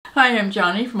Hi, I'm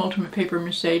Johnny from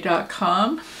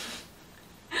ultramarine.com,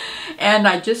 and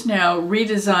I just now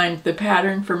redesigned the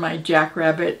pattern for my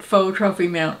Jackrabbit faux trophy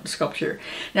mount sculpture.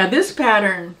 Now this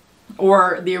pattern,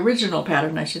 or the original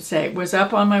pattern I should say, was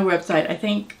up on my website I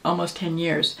think almost 10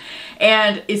 years,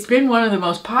 and it's been one of the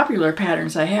most popular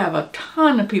patterns I have. A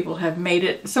ton of people have made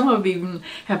it. Some of them even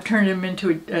have turned them into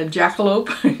a jackalope.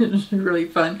 It's really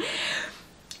fun.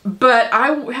 But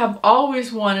I have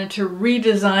always wanted to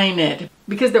redesign it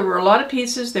because there were a lot of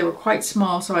pieces. They were quite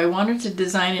small, so I wanted to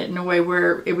design it in a way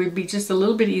where it would be just a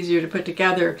little bit easier to put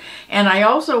together. And I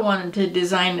also wanted to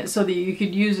design it so that you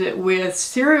could use it with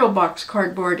cereal box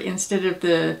cardboard instead of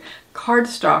the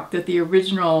cardstock that the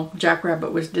original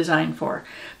Jackrabbit was designed for,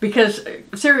 because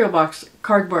cereal box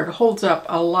cardboard holds up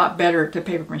a lot better to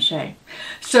paper mache.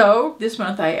 So this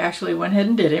month I actually went ahead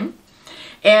and did him.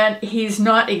 And he's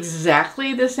not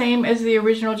exactly the same as the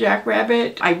original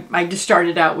Jackrabbit. I just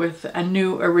started out with a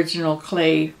new original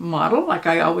clay model, like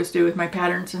I always do with my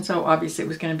patterns, and so obviously it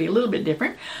was going to be a little bit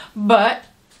different. But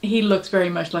he looks very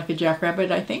much like a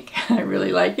Jackrabbit, I think. I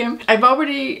really like him. I've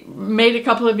already made a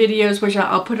couple of videos, which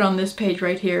I'll put on this page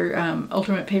right here,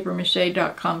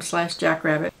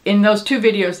 ultramarine.com/jackrabbit. In those two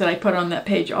videos that I put on that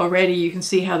page already, you can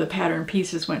see how the pattern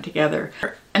pieces went together.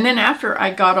 And then after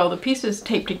I got all the pieces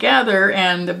taped together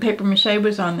and the paper mache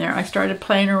was on there, I started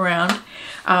playing around,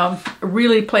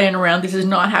 really playing around. This is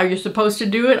not how you're supposed to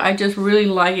do it. I just really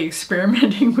like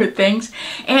experimenting with things.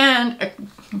 And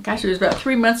gosh, it was about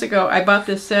 3 months ago, I bought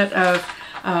this set of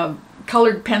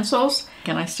colored pencils,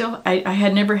 and I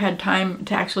had never had time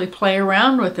to actually play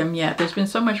around with them yet. There's been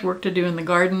so much work to do in the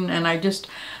garden, and I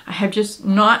have just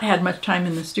not had much time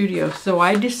in the studio. So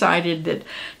I decided that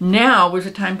now was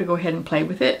the time to go ahead and play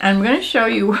with it. I'm going to show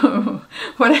you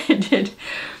what I did.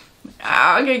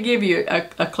 I'm going to give you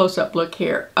a close-up look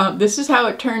here. This is how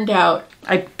it turned out.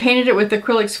 I painted it with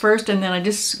acrylics first, and then I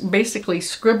just basically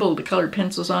scribbled the colored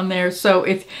pencils on there. So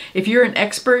if you're an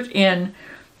expert in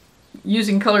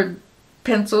using colored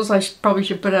pencils, I probably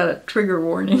should put out a trigger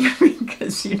warning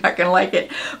because you're not going to like it.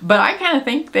 But I kind of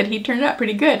think that he turned out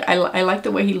pretty good. I like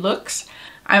the way he looks.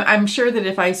 I'm sure that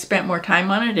if I spent more time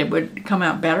on it, it would come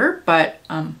out better, but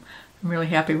I'm really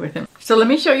happy with him. So let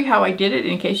me show you how I did it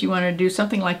in case you want to do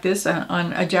something like this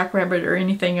on a Jackrabbit or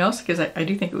anything else, because I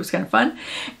do think it was kind of fun.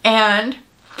 And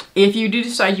if you do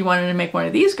decide you wanted to make one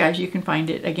of these guys, you can find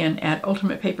it again at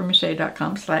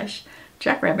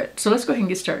ultramarine.com/jackrabbit. So let's go ahead and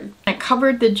get started. I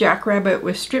covered the Jackrabbit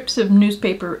with strips of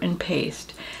newspaper and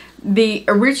paste. The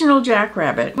original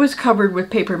Jackrabbit was covered with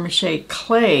paper mache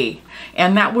clay,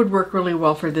 and that would work really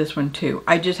well for this one too.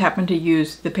 I just happened to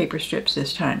use the paper strips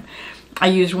this time. I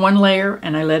used one layer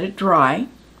and I let it dry.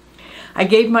 I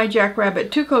gave my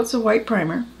Jackrabbit 2 coats of white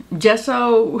primer.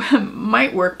 Gesso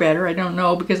might work better, I don't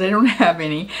know, because I don't have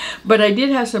any, but I did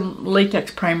have some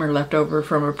latex primer left over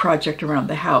from a project around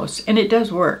the house, and it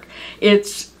does work.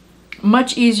 It's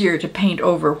much easier to paint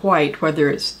over white, whether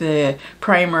it's the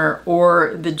primer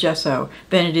or the gesso,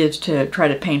 than it is to try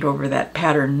to paint over that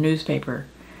patterned newspaper.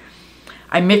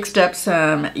 I mixed up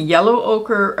some yellow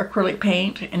ochre acrylic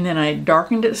paint, and then I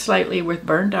darkened it slightly with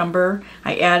burnt umber.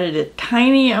 I added a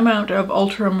tiny amount of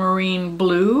ultramarine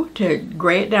blue to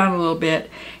gray it down a little bit,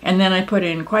 and then I put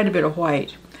in quite a bit of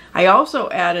white. I also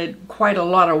added quite a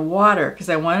lot of water because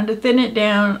I wanted to thin it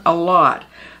down a lot.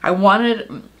 I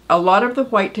wanted a lot of the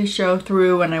white to show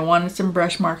through, and I wanted some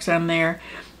brush marks on there.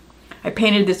 I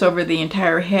painted this over the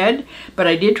entire head, but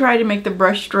I did try to make the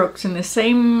brush strokes in the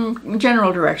same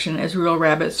general direction as real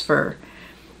rabbit's fur.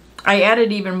 I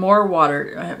added even more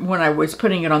water when I was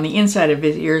putting it on the inside of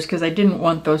his ears because I didn't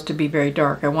want those to be very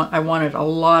dark. I wanted a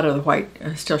lot of the white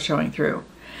still showing through.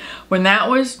 When that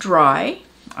was dry,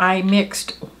 I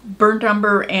mixed burnt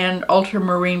umber and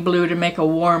ultramarine blue to make a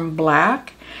warm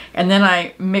black. And then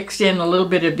I mixed in a little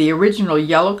bit of the original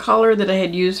yellow color that I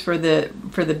had used for the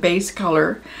base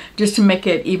color, just to make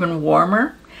it even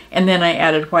warmer. And then I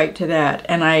added white to that.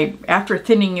 And after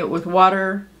thinning it with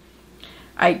water,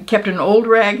 I kept an old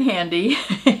rag handy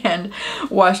and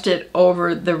washed it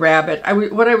over the rabbit.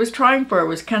 What I was trying for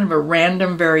was kind of a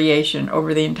random variation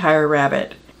over the entire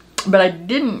rabbit. But I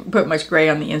didn't put much gray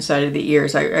on the inside of the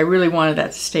ears. I really wanted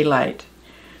that to stay light.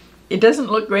 It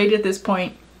doesn't look great at this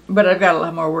point, but I've got a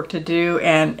lot more work to do,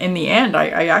 and in the end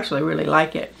I actually really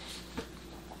like it.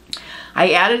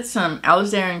 I added some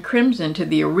alizarin crimson to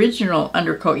the original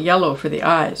undercoat yellow for the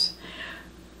eyes.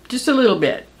 Just a little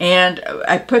bit, and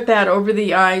I put that over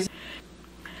the eyes.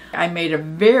 I made a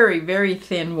very, very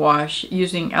thin wash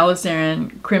using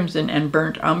alizarin crimson and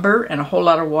burnt umber and a whole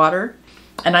lot of water.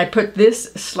 And I put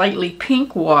this slightly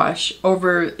pink wash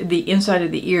over the inside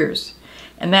of the ears.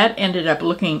 And that ended up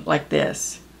looking like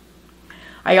this.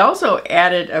 I also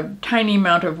added a tiny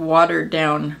amount of watered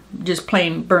down, just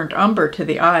plain burnt umber to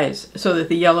the eyes so that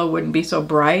the yellow wouldn't be so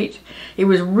bright. It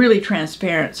was really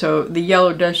transparent, so the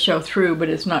yellow does show through, but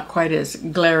it's not quite as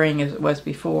glaring as it was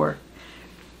before.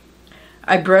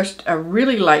 I brushed a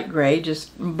really light gray, just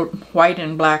white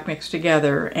and black mixed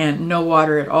together, and no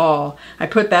water at all. I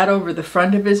put that over the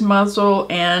front of his muzzle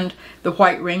and the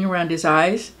white ring around his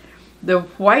eyes. The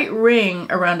white ring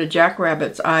around a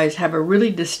jackrabbit's eyes have a really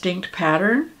distinct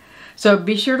pattern, so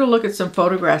be sure to look at some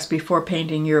photographs before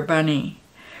painting your bunny.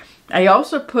 I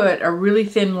also put a really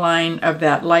thin line of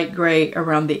that light gray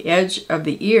around the edge of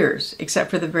the ears,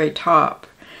 except for the very top.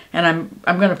 And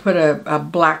I'm going to put a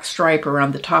black stripe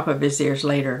around the top of his ears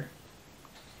later.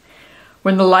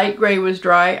 When the light gray was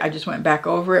dry, I just went back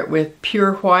over it with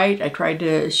pure white. I tried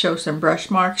to show some brush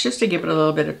marks just to give it a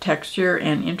little bit of texture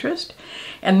and interest.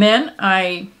 And then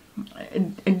I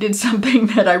did something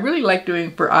that I really like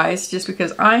doing for eyes, just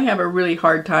because I have a really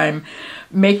hard time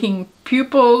making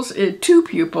pupils, two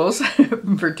pupils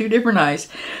for two different eyes,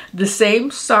 the same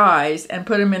size and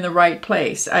put them in the right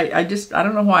place. I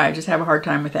don't know why, I just have a hard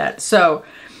time with that. So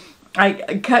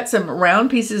I cut some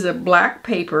round pieces of black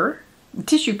paper,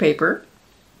 tissue paper,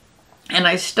 and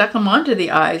I stuck them onto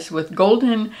the eyes with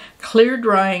golden clear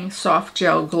drying soft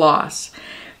gel gloss.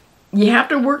 You have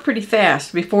to work pretty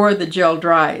fast before the gel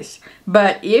dries,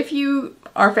 but if you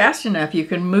are fast enough, you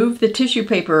can move the tissue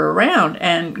paper around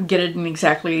and get it in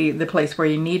exactly the place where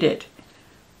you need it.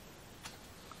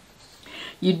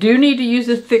 You do need to use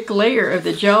a thick layer of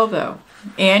the gel though,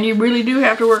 and you really do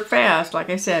have to work fast, like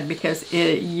I said, because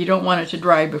you don't want it to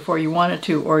dry before you want it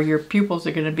to, or your pupils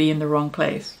are going to be in the wrong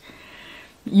place.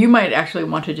 You might actually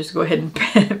want to just go ahead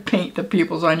and paint the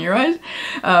pupils on your eyes.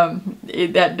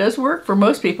 That does work for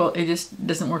most people. It just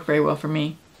doesn't work very well for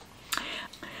me.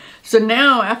 So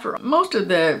now, after most of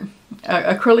the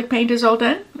acrylic paint is all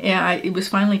done, it was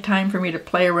finally time for me to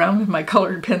play around with my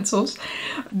colored pencils.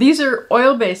 These are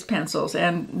oil-based pencils,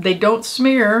 and they don't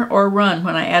smear or run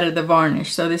when I added the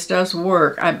varnish, so this does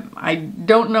work. I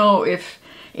don't know if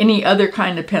any other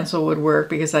kind of pencil would work,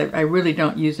 because I really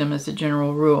don't use them as a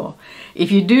general rule.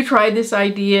 If you do try this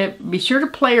idea, be sure to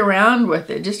play around with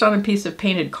it just on a piece of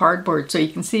painted cardboard so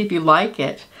you can see if you like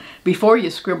it before you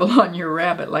scribble on your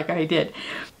rabbit like I did.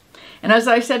 And as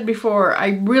I said before,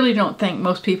 I really don't think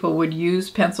most people would use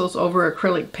pencils over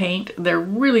acrylic paint. They're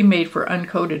really made for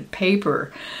uncoated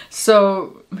paper.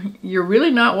 So you're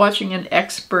really not watching an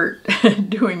expert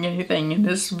doing anything in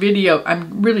this video.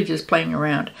 I'm really just playing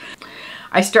around.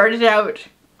 I started out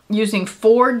using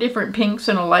 4 different pinks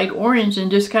and a light orange and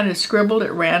just kind of scribbled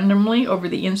it randomly over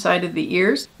the inside of the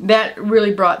ears. That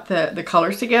really brought the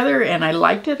colors together, and I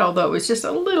liked it, although it was just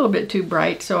a little bit too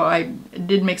bright, so I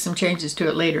did make some changes to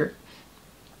it later.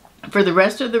 For the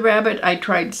rest of the rabbit, I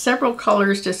tried several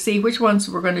colors to see which ones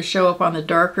were going to show up on the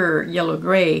darker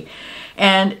yellow-gray,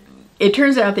 and it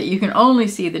turns out that you can only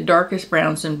see the darkest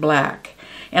browns and black.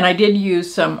 And I did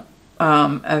use some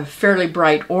a fairly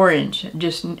bright orange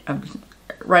just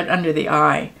right under the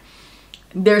eye.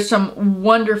 There's some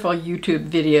wonderful YouTube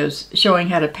videos showing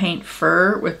how to paint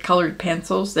fur with colored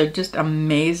pencils. They're just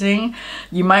amazing.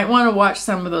 You might want to watch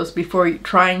some of those before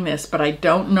trying this, but I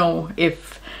don't know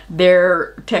if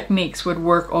their techniques would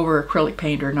work over acrylic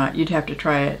paint or not. You'd have to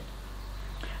try it.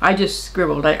 I just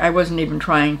scribbled. I wasn't even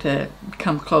trying to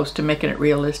come close to making it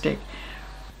realistic.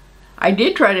 I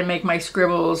did try to make my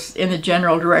scribbles in the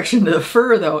general direction of the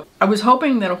fur though. I was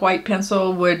hoping that a white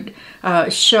pencil would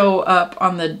show up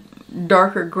on the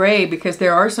darker gray, because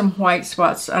there are some white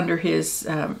spots under his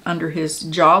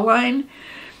jawline,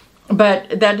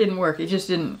 but that didn't work. It just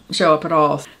didn't show up at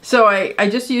all. So I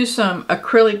just used some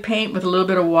acrylic paint with a little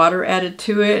bit of water added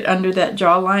to it under that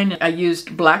jawline. I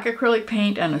used black acrylic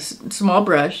paint and a small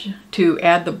brush to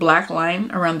add the black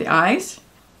line around the eyes.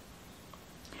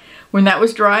 When that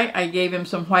was dry, I gave him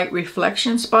some white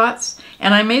reflection spots,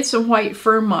 and I made some white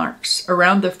fur marks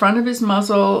around the front of his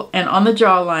muzzle and on the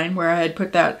jawline where I had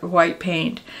put that white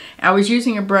paint. I was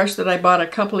using a brush that I bought a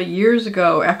couple of years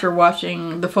ago after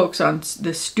watching the folks on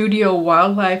the Studio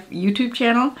Wildlife YouTube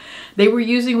channel. They were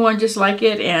using one just like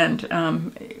it,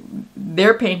 and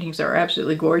their paintings are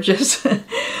absolutely gorgeous.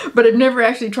 But I've never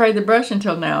actually tried the brush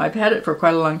until now. I've had it for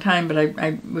quite a long time, but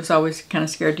I was always kind of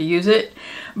scared to use it.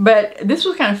 But this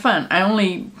was kind of fun. I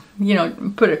only,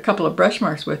 put a couple of brush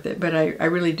marks with it, but I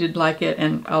really did like it,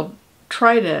 and I'll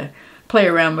try to play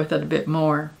around with it a bit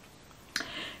more.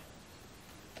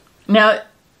 Now,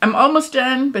 I'm almost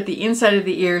done, but the inside of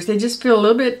the ears, they just feel a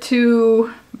little bit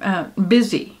too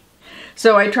busy.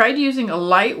 So I tried using a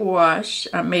light wash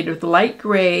made with light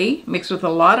gray, mixed with a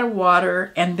lot of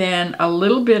water, and then a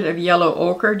little bit of yellow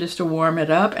ochre just to warm it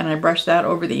up, and I brushed that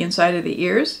over the inside of the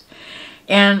ears.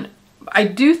 And I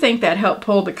do think that helped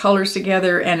pull the colors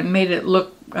together, and it made it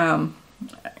look,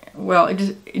 well,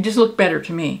 it just looked better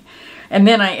to me. And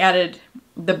then I added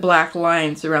the black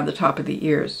lines around the top of the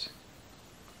ears.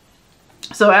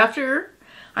 So after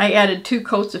I added 2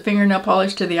 coats of fingernail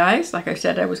polish to the eyes, like I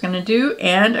said I was going to do,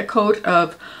 and a coat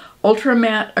of ultra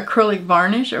matte acrylic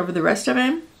varnish over the rest of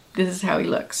him. This is how he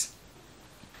looks.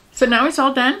 So now it's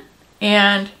all done,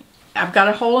 and I've got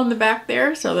a hole in the back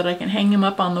there so that I can hang him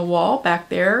up on the wall back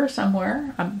there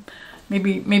somewhere.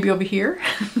 Maybe over here.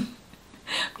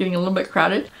 Getting a little bit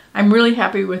crowded. I'm really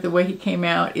happy with the way he came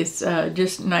out. It's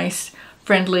just nice,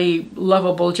 friendly,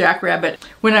 lovable jackrabbit.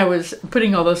 When I was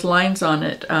putting all those lines on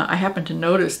it, I happened to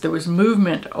notice there was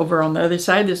movement over on the other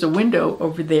side. There's a window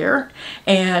over there,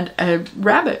 and a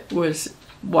rabbit was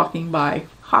walking by,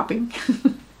 hopping.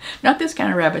 Not this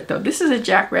kind of rabbit though. This is a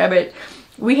jackrabbit.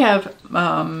 We have,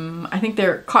 I think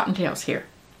they're cottontails here.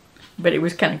 But it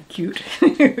was kind of cute.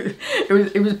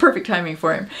 it was perfect timing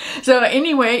for him. So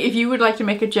anyway, if you would like to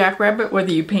make a jackrabbit,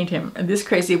 whether you paint him this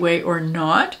crazy way or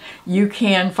not, you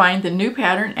can find the new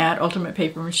pattern at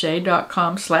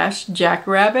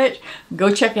ultimatepapermache.com/jackrabbit.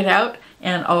 Go check it out,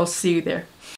 and I'll see you there.